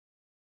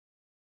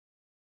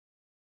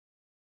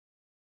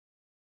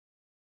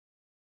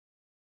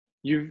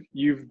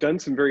You've done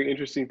some very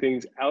interesting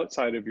things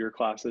outside of your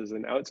classes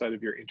and outside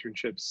of your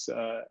internships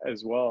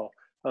as well.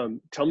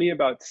 Tell me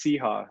about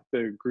CIHA,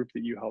 the group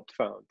that you helped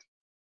found.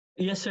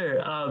 Yes,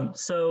 sir.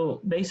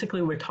 So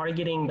basically, we're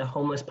targeting the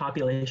homeless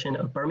population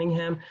of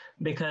Birmingham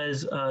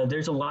because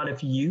there's a lot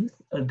of youth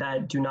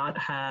that do not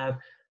have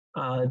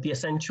the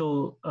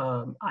essential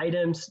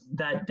items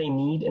that they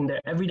need in their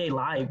everyday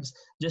lives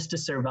just to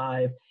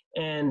survive.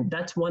 And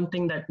that's one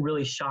thing that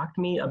really shocked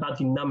me about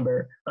the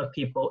number of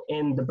people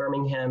in the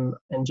Birmingham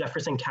and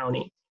Jefferson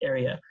County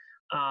area.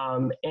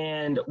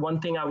 And one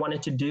thing I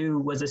wanted to do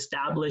was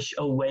establish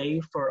a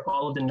way for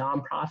all of the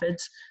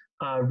nonprofits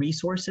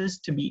resources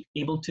to be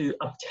able to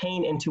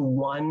obtain into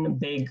one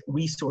big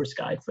resource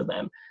guide for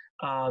them.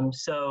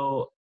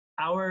 So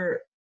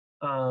our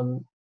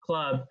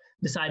club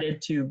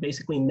decided to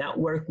basically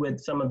network with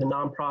some of the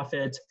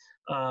nonprofits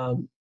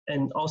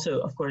and also,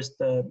 of course,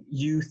 the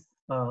youth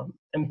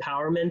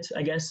empowerment,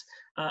 I guess,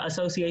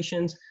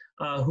 associations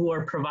who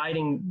are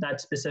providing that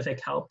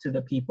specific help to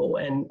the people.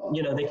 And,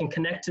 you know, they can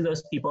connect to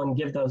those people and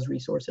give those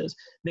resources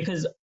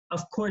because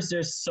of course,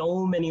 there's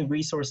so many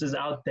resources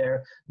out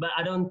there, but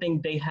I don't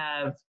think they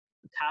have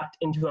tapped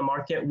into a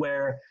market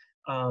where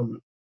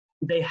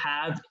they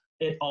have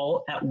it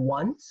all at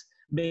once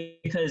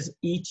because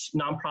each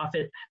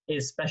nonprofit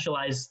is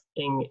specializing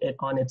it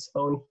on its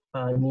own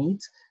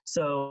needs.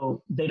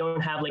 So they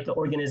don't have like an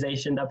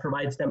organization that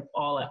provides them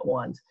all at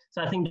once.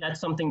 So I think that's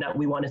something that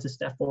we wanted to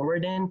step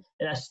forward in.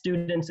 And as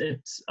students,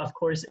 it's of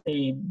course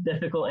a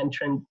difficult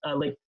and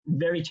like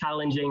very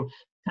challenging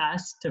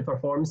tasks to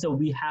perform. So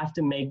we have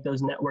to make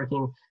those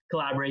networking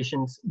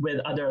collaborations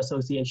with other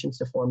associations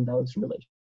to form those relationships.